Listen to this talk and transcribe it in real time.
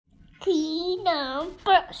key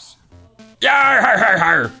numbers. Yar, har, har,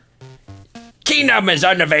 har. Keenum is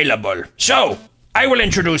unavailable, so I will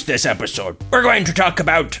introduce this episode. We're going to talk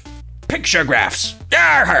about pictographs.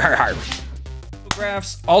 Yar, har, har, har.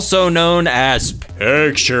 Pictographs, also known as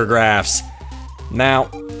pictographs. Now,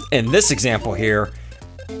 in this example here,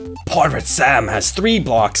 Pirate Sam has 3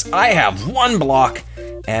 blocks, I have 1 block,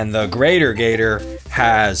 and the Greater Gator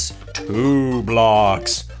has 2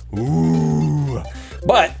 blocks. Ooh.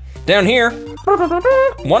 But down here,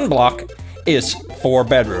 1 block is 4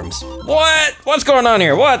 bedrooms. What? What's going on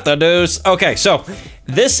here? What the deuce? Okay, so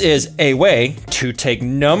this is a way to take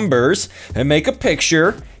numbers and make a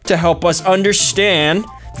picture to help us understand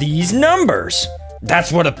these numbers.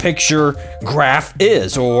 That's what a picture graph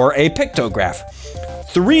is, or a pictograph.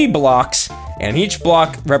 3 blocks, and each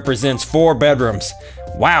block represents 4 bedrooms.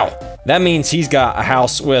 Wow, that means he's got a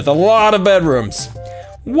house with a lot of bedrooms.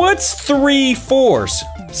 What's 3 fours?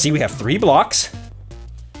 See, we have 3 blocks,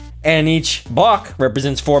 and each block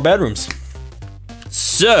represents 4 bedrooms.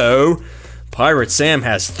 So, Pirate Sam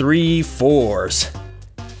has 3 fours.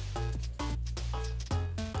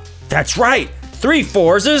 That's right, 3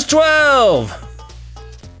 fours is 12.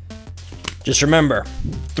 Just remember,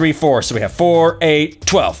 3 fours, so we have 4, 8,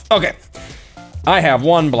 12. Okay, I have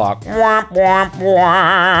 1 block. 1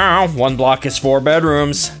 block is 4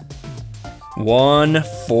 bedrooms. 1,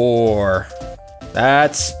 4.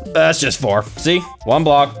 That's just 4. See? 1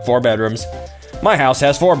 block, 4 bedrooms. My house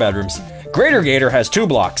has 4 bedrooms. Greater Gator has 2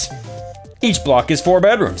 blocks. Each block is 4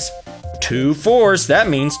 bedrooms. 2 fours, that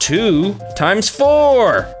means 2 times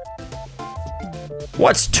 4.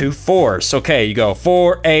 What's 2 fours? Okay, you go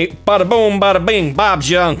 4, 8, bada boom, bada bing, Bob's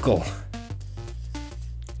your uncle.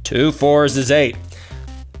 2 fours is 8.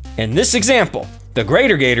 In this example, the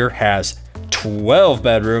Greater Gator has 12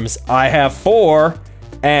 bedrooms. I have 4,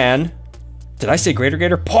 and did I say Greater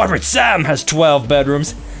Gator? Pirate Sam has 12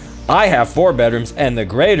 bedrooms. I have 4 bedrooms, and the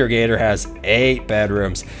Greater Gator has 8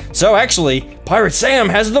 bedrooms. So actually, Pirate Sam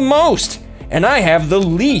has the most, and I have the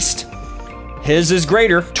least. His is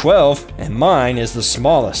greater, 12, and mine is the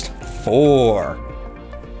smallest, 4.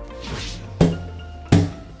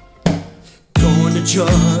 Going to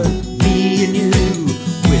chart, me and you,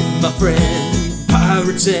 with my friend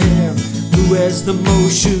Pirate Sam, who has the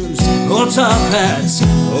most shoes, or top hats,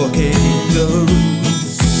 or kangaroos.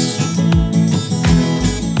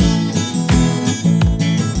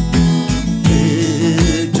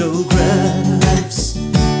 Pictographs,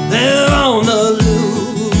 they're on the loose.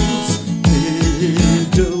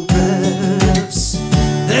 Pictographs,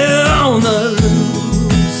 they're on the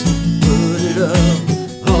loose. Put it up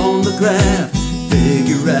on the graph,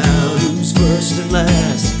 figure out who's first and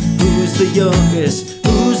last, who's the youngest,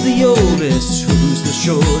 who's the oldest, who's the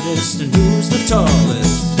shortest, and who's the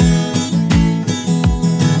tallest.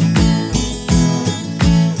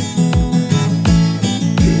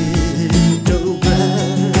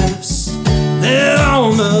 Pictographs, they're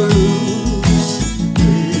on the loose.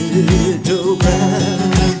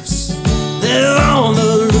 Pictographs, they're on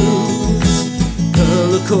the loose.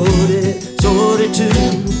 Color coded, sorted too.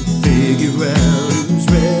 Figure out who's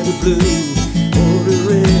red or blue.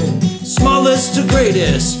 Order it, smallest to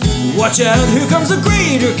greatest. Watch out, here comes a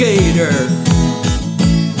Greater Gator.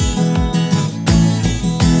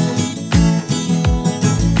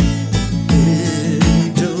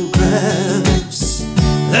 Pictographs,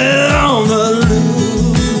 they're on the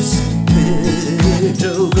loose.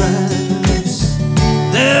 Pictographs,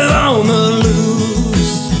 they're on the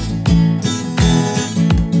loose.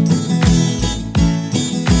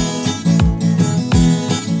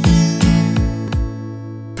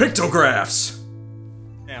 Pictographs.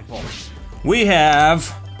 Example. We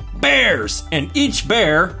have bears, and each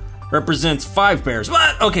bear represents 5 bears.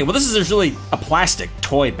 What? Okay, well this is really a plastic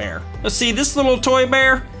toy bear. Let's see, this little toy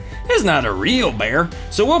bear is not a real bear,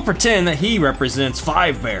 so we'll pretend that he represents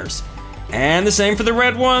 5 bears. And the same for the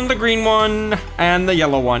red one, the green one, and the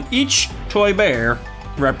yellow one. Each toy bear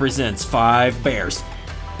represents 5 bears.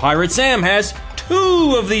 Pirate Sam has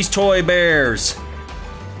 2 of these toy bears.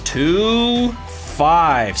 2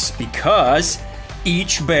 5s, because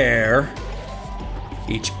each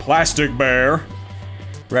plastic bear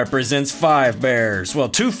represents 5 bears. Well,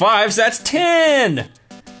 2 5s, that's 10.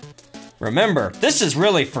 Remember, this is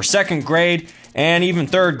really for 2nd grade and even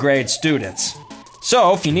 3rd grade students.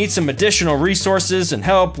 So if you need some additional resources and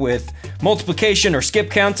help with multiplication or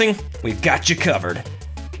skip counting, we've got you covered.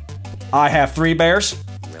 I have 3 bears,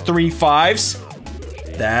 3 5s.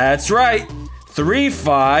 That's right, 3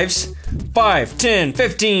 5s, 5, 10,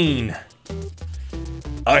 15.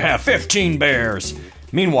 I have 15 bears.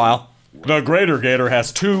 Meanwhile, the Greater Gator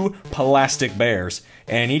has 2 plastic bears.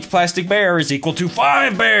 And each plastic bear is equal to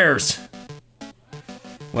 5 bears.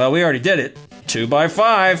 Well, we already did it. 2 by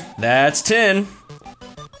 5, that's 10.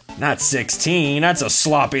 Not 16, that's a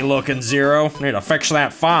sloppy looking 0. Need to fix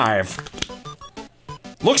that 5.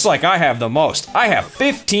 Looks like I have the most. I have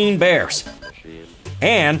 15 bears.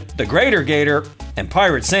 And the Greater Gator and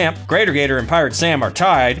Pirate Sam are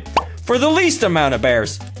tied for the least amount of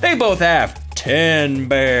bears. They both have 10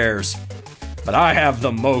 bears. But I have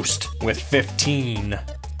the most with 15.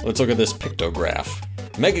 Let's look at this pictograph.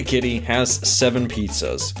 Mega Kitty has 7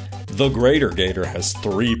 pizzas. The Greater Gator has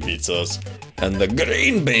 3 pizzas. And the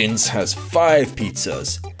Green Beans has 5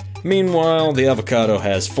 pizzas. Meanwhile, the avocado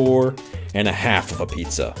has 4.5 of a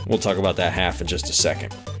pizza. We'll talk about that half in just a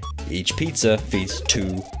second. Each pizza feeds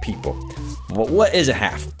 2 people. Well, what is a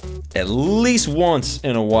half? At least once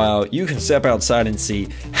in a while, you can step outside and see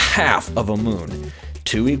half of a moon.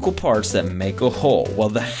 2 equal parts that make a whole. Well,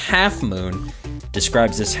 the half moon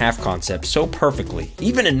describes this half concept so perfectly,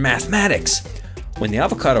 even in mathematics. When the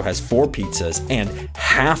avocado has 4 pizzas and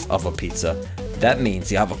half of a pizza, that means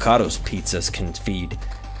the avocado's pizzas can feed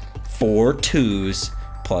 4 twos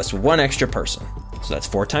plus 1 extra person. So that's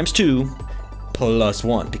 4 times 2 plus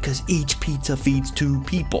 1, because each pizza feeds 2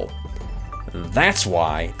 people. That's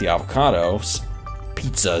why the avocado's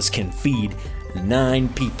pizzas can feed 9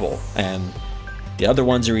 people, and the other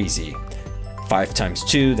ones are easy. 5 times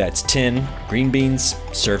 2, that's 10. Green Beans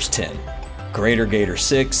serves 10. Greater Gator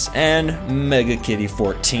 6, and Mega Kitty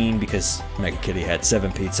 14, because Mega Kitty had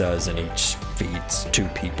 7 pizzas and each feeds 2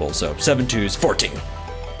 people, so 7 twos, 14.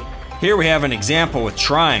 Here we have an example with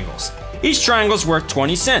triangles. Each triangle's worth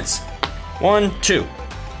 20 cents. 1, 2.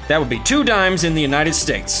 That would be 2 dimes in the United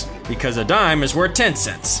States, because a dime is worth 10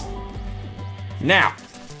 cents. Now,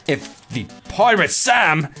 if Pirate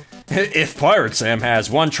Sam has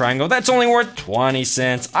 1 triangle, that's only worth 20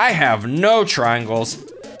 cents. I have no triangles,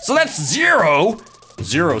 so that's 0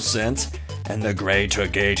 cents. And the Greater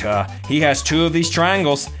Gator, he has 2 of these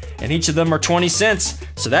triangles, and each of them are 20 cents.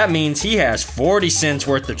 So that means he has 40 cents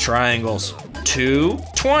worth of triangles. 2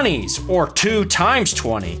 20s, or 2 times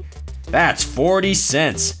 20. That's 40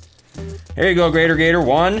 cents. Here you go, Greater Gator.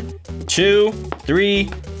 1, 2, 3,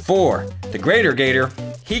 4. The Greater Gator,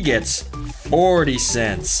 he gets 40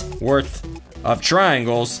 cents worth of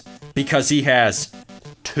triangles because he has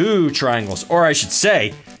 2 triangles. Or I should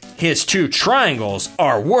say, his 2 triangles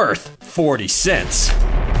are worth 40 cents.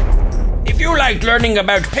 If you like learning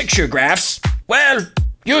about pictographs, well,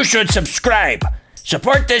 you should subscribe.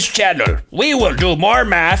 Support this channel. We will do more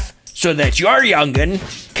math so that your youngin'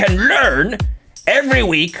 can learn every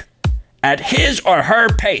week at his or her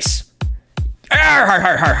pace. Arr, har,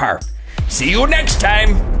 har, har, har. See you next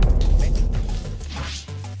time.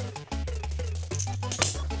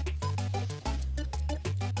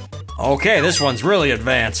 Okay, this one's really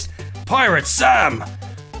advanced. Pirate Sam,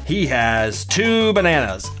 he has 2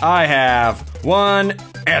 bananas. I have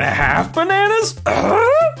 1.5 bananas?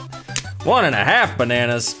 1.5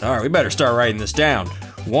 bananas. All right, we better start writing this down.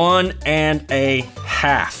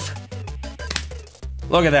 1.5.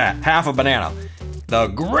 Look at that, half a banana. The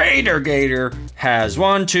Greater Gator has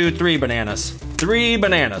 1, 2, 3 bananas. 3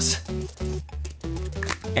 bananas.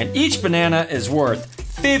 And each banana is worth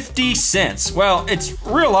 50 cents. Well, it's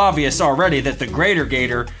real obvious already that the Greater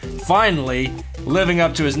Gator, finally living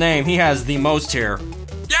up to his name, he has the most here.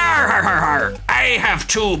 Yar, har, har, har. I have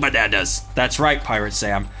 2 bananas. That's right, Pirate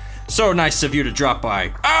Sam. So nice of you to drop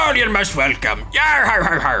by. Oh, you're most welcome. Yar, har,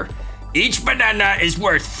 har, har. Each banana is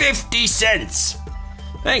worth 50 cents.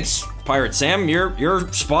 Thanks, Pirate Sam.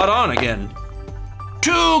 You're spot on again.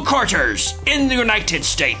 2 quarters in the United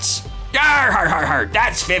States. Yar, har, har, har.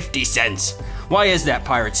 That's 50 cents. Why is that,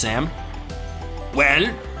 Pirate Sam?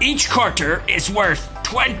 Well, each quarter is worth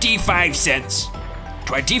 25 cents.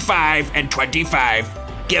 25 and 25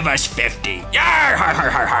 give us 50. Yar, har, har,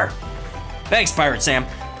 har, har. Thanks, Pirate Sam.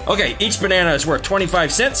 Okay, each banana is worth 25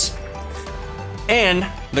 cents. And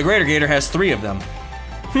the Greater Gator has 3 of them.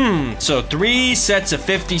 So 3 sets of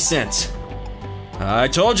 50 cents. I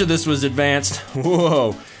told you this was advanced.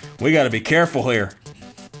 Whoa, we gotta be careful here.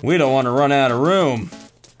 We don't want to run out of room.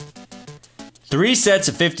 3 sets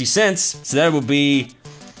of 50 cents, so that would be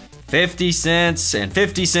 50 cents and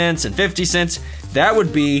 50 cents and 50 cents. That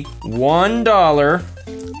would be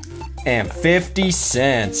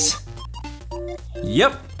 $1.50.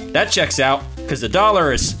 Yep, that checks out, because the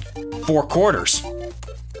dollar is 4 quarters.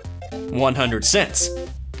 100 cents.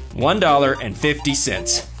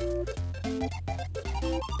 $1.50.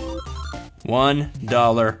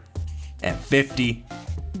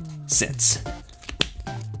 $1.50.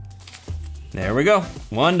 There we go.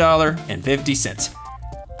 $1.50.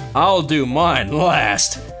 I'll do mine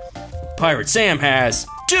last. Pirate Sam has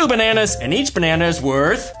 2 bananas, and each banana is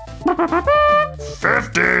worth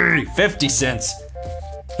 50 cents.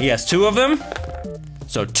 He has 2 of them,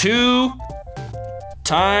 so 2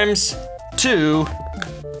 times 2,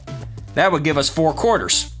 that would give us 4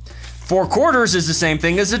 quarters. 4 quarters is the same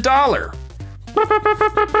thing as $1.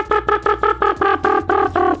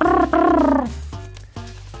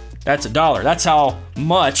 That's $1. That's how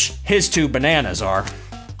much his 2 bananas are.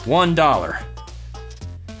 $1.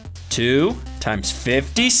 2 times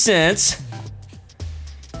 50 cents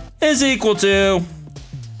is equal to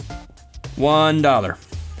 $1.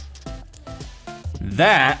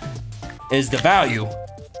 That is the value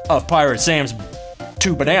of Pirate Sam's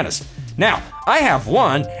 2 bananas. Now, I have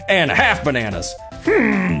 1.5 bananas.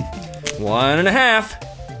 1.5.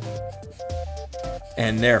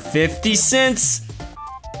 And they're 50 cents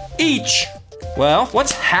each. Well,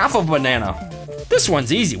 what's half a banana? This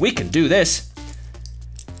one's easy. We can do this.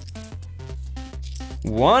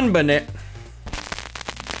 1 banana.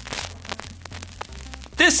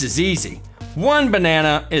 This is easy. 1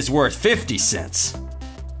 banana is worth 50 cents.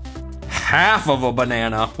 Half of a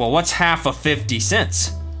banana. Well, what's half of 50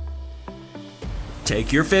 cents?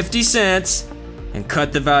 Take your 50 cents and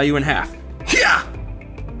cut the value in half. Yeah!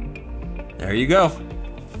 There you go.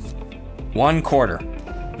 1 quarter.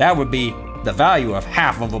 That would be the value of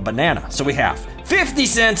half of a banana. So we have 50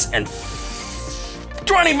 cents and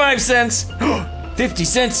 25 cents. 50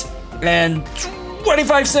 cents and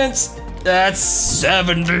 25 cents. That's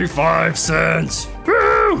 75 cents.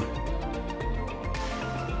 Woo!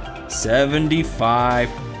 75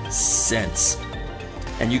 cents.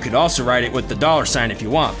 And you could also write it with the $sign if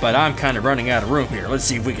you want, but I'm kind of running out of room here. Let's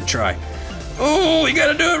see if we can try. Oh, we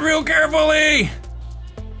gotta do it real carefully.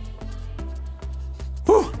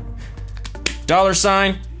 Whew.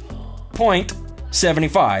 $sign,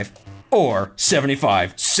 0.75, or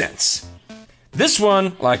 75 cents. This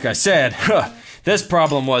one, like I said, this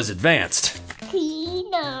problem was advanced. Key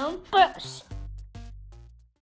numbers.